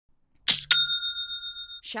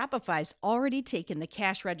Shopify's already taken the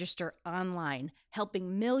cash register online,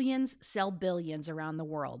 helping millions sell billions around the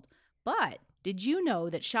world. But did you know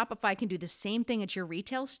that Shopify can do the same thing at your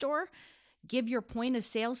retail store? Give your point of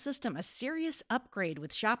sale system a serious upgrade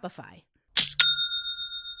with Shopify.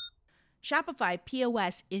 Shopify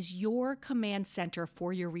POS is your command center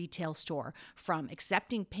for your retail store. From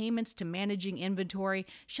accepting payments to managing inventory,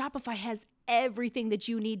 Shopify has everything that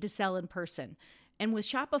you need to sell in person. And with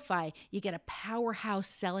Shopify, you get a powerhouse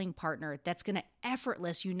selling partner that's going to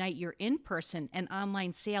effortlessly unite your in-person and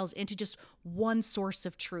online sales into just one source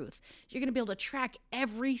of truth. You're going to be able to track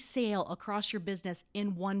every sale across your business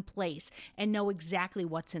in one place and know exactly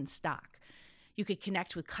what's in stock. You could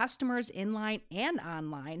connect with customers inline and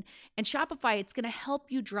online. And Shopify, it's going to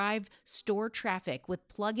help you drive store traffic with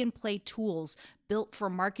plug-and-play tools built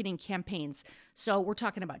for marketing campaigns. So we're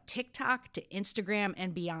talking about TikTok to Instagram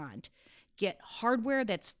and beyond. Get hardware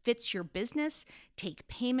that fits your business, take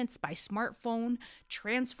payments by smartphone,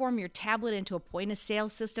 transform your tablet into a point-of-sale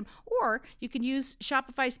system, or you can use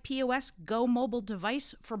Shopify's POS Go mobile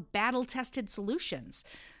device for battle-tested solutions.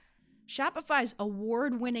 Shopify's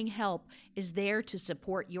award-winning help is there to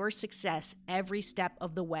support your success every step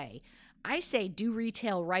of the way. I say do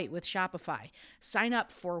retail right with Shopify. Sign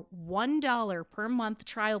up for $1 per month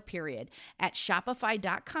trial period at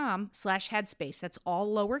shopify.com/headspace. That's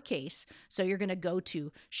all lowercase. So you're going to go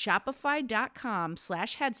to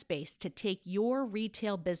shopify.com/headspace to take your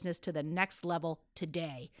retail business to the next level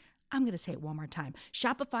today. I'm going to say it one more time.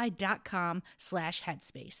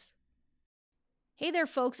 Shopify.com/headspace. Hey there,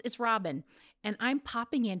 folks, it's Robin, and I'm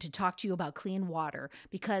popping in to talk to you about clean water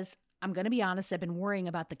because I'm going to be honest, I've been worrying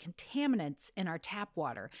about the contaminants in our tap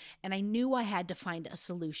water, and I knew I had to find a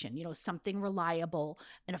solution, something reliable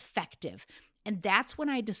and effective. And that's when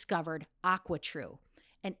I discovered AquaTrue,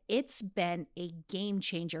 and it's been a game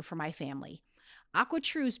changer for my family.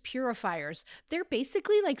 AquaTrue's purifiers, they're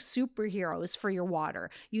basically like superheroes for your water,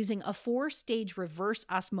 using a 4-stage reverse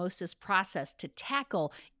osmosis process to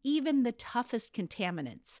tackle even the toughest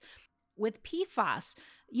contaminants. With PFAS,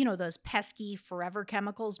 those pesky forever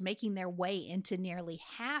chemicals making their way into nearly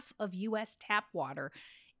half of U.S. tap water,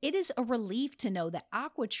 it is a relief to know that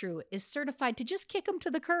AquaTrue is certified to just kick them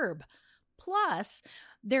to the curb. Plus,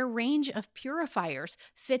 their range of purifiers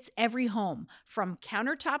fits every home, from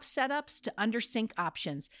countertop setups to under-sink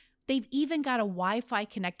options. They've even got a Wi-Fi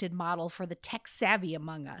connected model for the tech-savvy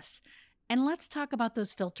among us. And let's talk about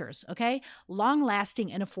those filters, okay?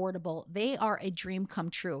 Long-lasting and affordable, they are a dream come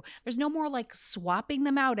true. There's no more like swapping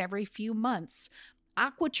them out every few months.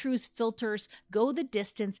 AquaTrue's filters go the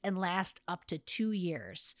distance and last up to 2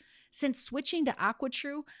 years. Since switching to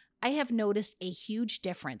AquaTrue, I have noticed a huge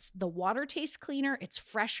difference. The water tastes cleaner, it's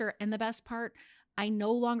fresher, and the best part, I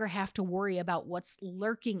no longer have to worry about what's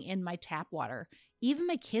lurking in my tap water. Even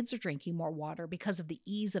my kids are drinking more water because of the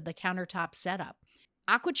ease of the countertop setup.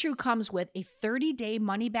 AquaTrue comes with a 30-day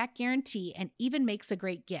money-back guarantee and even makes a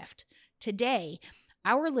great gift. Today,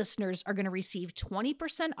 our listeners are going to receive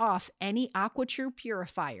 20% off any AquaTrue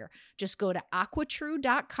purifier. Just go to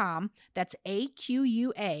aquatrue.com, that's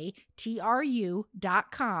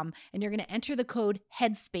AQUATRU.com, and you're going to enter the code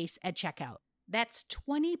HEADSPACE at checkout. That's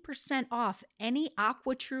 20% off any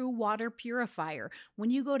AquaTrue water purifier when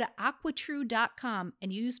you go to aquatrue.com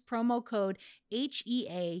and use promo code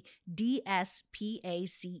HEADSPACE.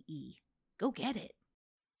 Go get it.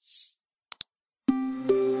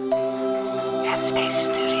 Headspace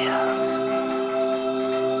Studios.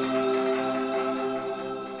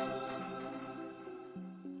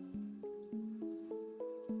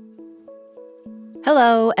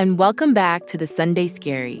 Hello, and welcome back to the Sunday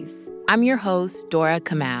Scaries. I'm your host, Dora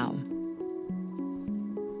Kamau.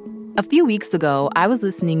 A few weeks ago, I was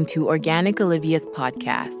listening to Organic Olivia's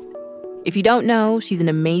podcast. If you don't know, she's an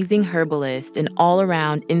amazing herbalist and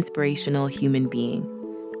all-around inspirational human being.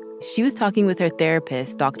 She was talking with her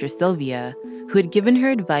therapist, Dr. Sylvia, who had given her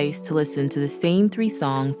advice to listen to the same 3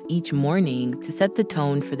 songs each morning to set the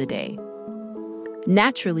tone for the day.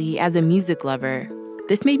 Naturally, as a music lover,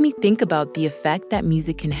 this made me think about the effect that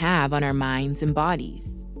music can have on our minds and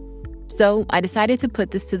bodies. So I decided to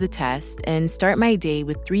put this to the test and start my day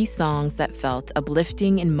with 3 songs that felt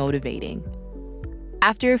uplifting and motivating.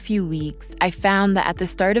 After a few weeks, I found that at the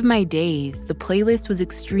start of my days, the playlist was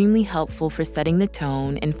extremely helpful for setting the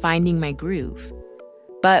tone and finding my groove.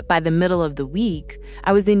 But by the middle of the week,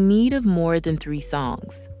 I was in need of more than 3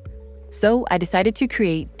 songs. So I decided to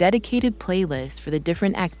create dedicated playlists for the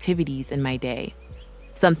different activities in my day.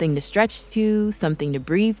 Something to stretch to, something to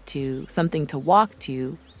breathe to, something to walk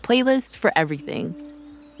to, playlist for everything.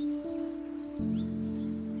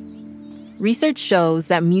 Research shows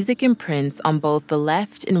that music imprints on both the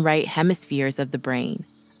left and right hemispheres of the brain,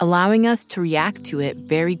 allowing us to react to it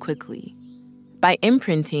very quickly. By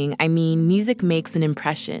imprinting, I mean music makes an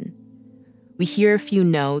impression. We hear a few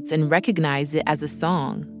notes and recognize it as a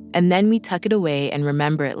song, and then we tuck it away and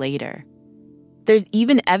remember it later. There's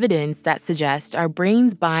even evidence that suggests our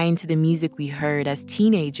brains bind to the music we heard as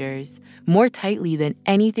teenagers more tightly than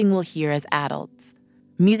anything we'll hear as adults.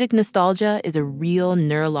 Music nostalgia is a real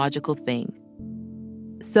neurological thing.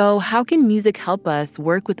 So, how can music help us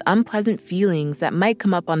work with unpleasant feelings that might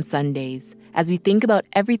come up on Sundays as we think about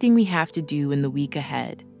everything we have to do in the week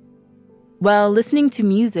ahead? Well, listening to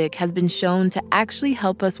music has been shown to actually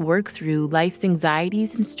help us work through life's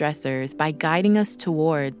anxieties and stressors by guiding us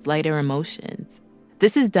towards lighter emotions.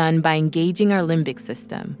 This is done by engaging our limbic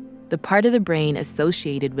system, the part of the brain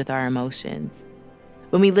associated with our emotions.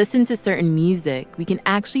 When we listen to certain music, we can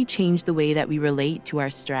actually change the way that we relate to our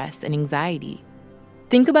stress and anxiety.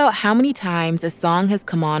 Think about how many times a song has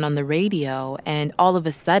come on the radio and all of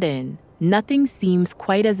a sudden, nothing seems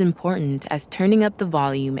quite as important as turning up the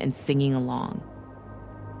volume and singing along.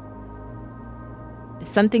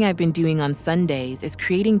 Something I've been doing on Sundays is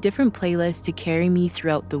creating different playlists to carry me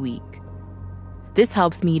throughout the week. This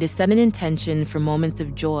helps me to set an intention for moments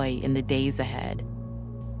of joy in the days ahead.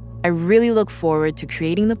 I really look forward to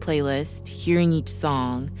creating the playlist, hearing each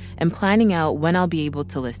song, and planning out when I'll be able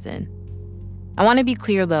to listen. I want to be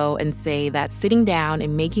clear, though, and say that sitting down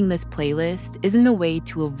and making this playlist isn't a way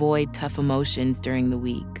to avoid tough emotions during the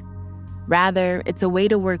week. Rather, it's a way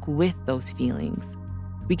to work with those feelings.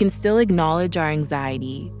 We can still acknowledge our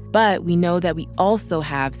anxiety, but we know that we also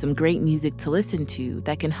have some great music to listen to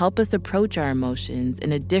that can help us approach our emotions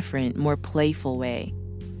in a different, more playful way.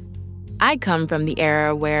 I come from the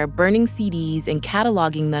era where burning CDs and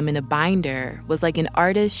cataloging them in a binder was like an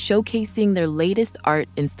artist showcasing their latest art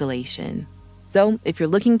installation. So, if you're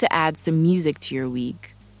looking to add some music to your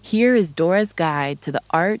week, here is Dora's guide to the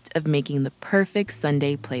art of making the perfect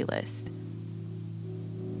Sunday playlist.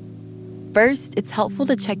 First, it's helpful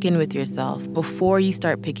to check in with yourself before you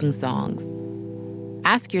start picking songs.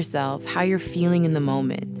 Ask yourself how you're feeling in the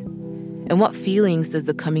moment, and what feelings does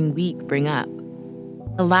the coming week bring up?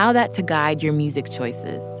 Allow that to guide your music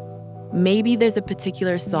choices. Maybe there's a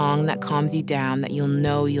particular song that calms you down that you'll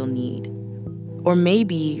know you'll need. Or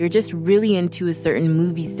maybe you're just really into a certain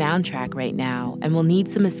movie soundtrack right now and will need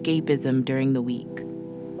some escapism during the week.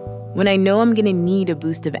 When I know I'm gonna need a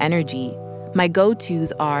boost of energy, my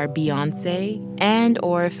go-tos are Beyoncé and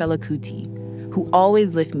or Fela Kuti, who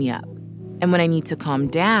always lift me up. And when I need to calm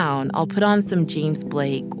down, I'll put on some James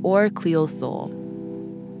Blake or Cleo Sol.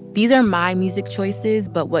 These are my music choices,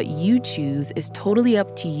 but what you choose is totally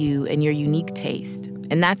up to you and your unique taste,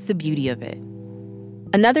 and that's the beauty of it.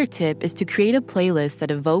 Another tip is to create a playlist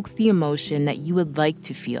that evokes the emotion that you would like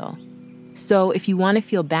to feel. So if you want to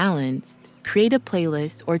feel balanced, create a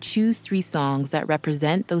playlist or choose 3 songs that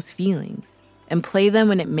represent those feelings and play them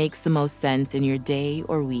when it makes the most sense in your day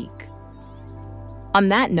or week. On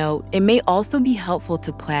that note, it may also be helpful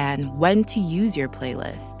to plan when to use your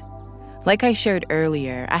playlist. Like I shared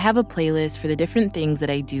earlier, I have a playlist for the different things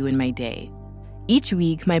that I do in my day. Each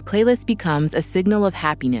week, my playlist becomes a signal of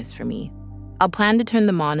happiness for me. I'll plan to turn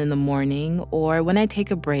them on in the morning or when I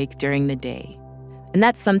take a break during the day. And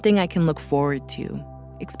that's something I can look forward to,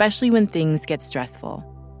 especially when things get stressful.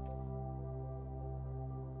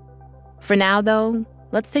 For now, though,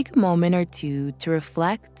 let's take a moment or two to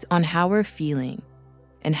reflect on how we're feeling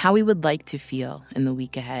and how we would like to feel in the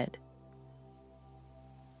week ahead.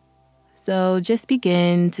 So just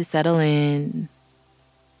begin to settle in,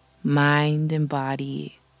 mind and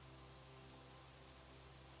body.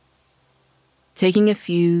 Taking a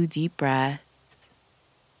few deep breaths,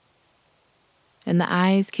 and the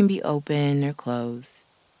eyes can be open or closed.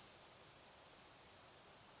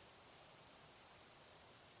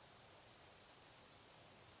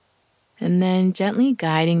 And then gently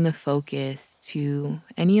guiding the focus to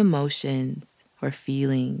any emotions or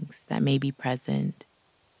feelings that may be present.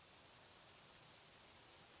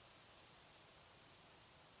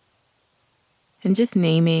 And just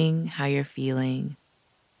naming how you're feeling.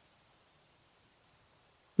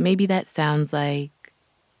 Maybe that sounds like,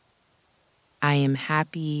 I am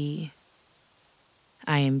happy,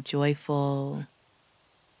 I am joyful,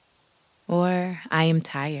 or I am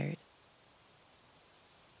tired.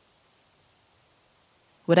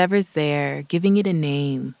 Whatever's there, giving it a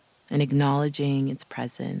name and acknowledging its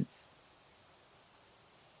presence.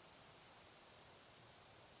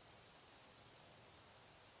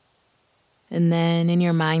 And then in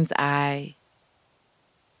your mind's eye,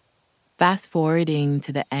 fast forwarding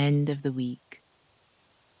to the end of the week.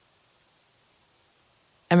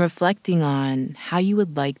 and reflecting on how you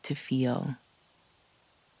would like to feel.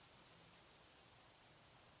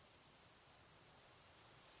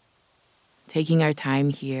 Taking our time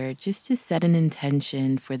here just to set an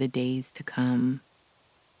intention for the days to come.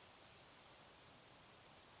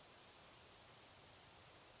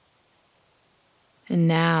 And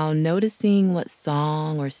now noticing what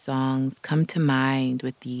song or songs come to mind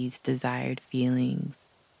with these desired feelings.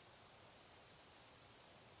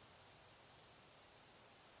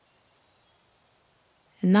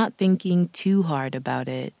 And not thinking too hard about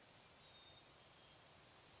it,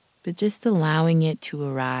 but just allowing it to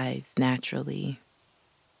arise naturally.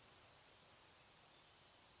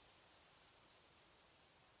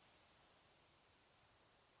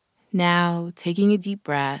 Now, taking a deep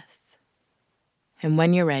breath, and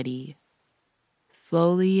when you're ready,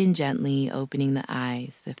 slowly and gently opening the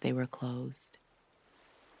eyes if they were closed.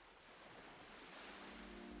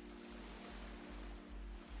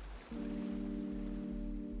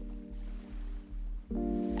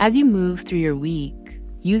 As you move through your week,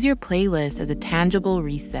 use your playlist as a tangible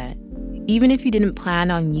reset, even if you didn't plan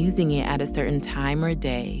on using it at a certain time or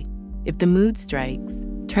day. If the mood strikes,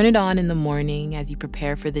 turn it on in the morning as you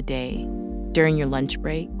prepare for the day, during your lunch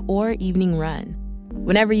break or evening run,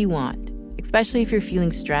 whenever you want, especially if you're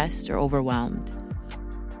feeling stressed or overwhelmed.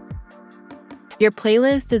 Your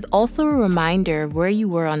playlist is also a reminder of where you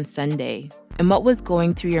were on Sunday and what was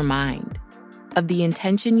going through your mind, of the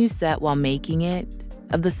intention you set while making it,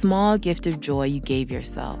 of the small gift of joy you gave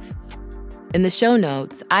yourself. In the show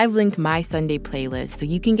notes, I've linked my Sunday playlist so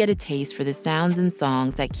you can get a taste for the sounds and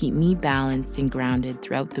songs that keep me balanced and grounded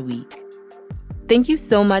throughout the week. Thank you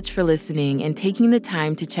so much for listening and taking the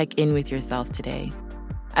time to check in with yourself today.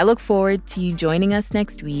 I look forward to you joining us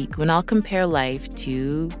next week when I'll compare life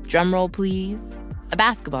to, drumroll please, a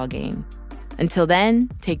basketball game. Until then,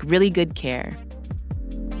 take really good care.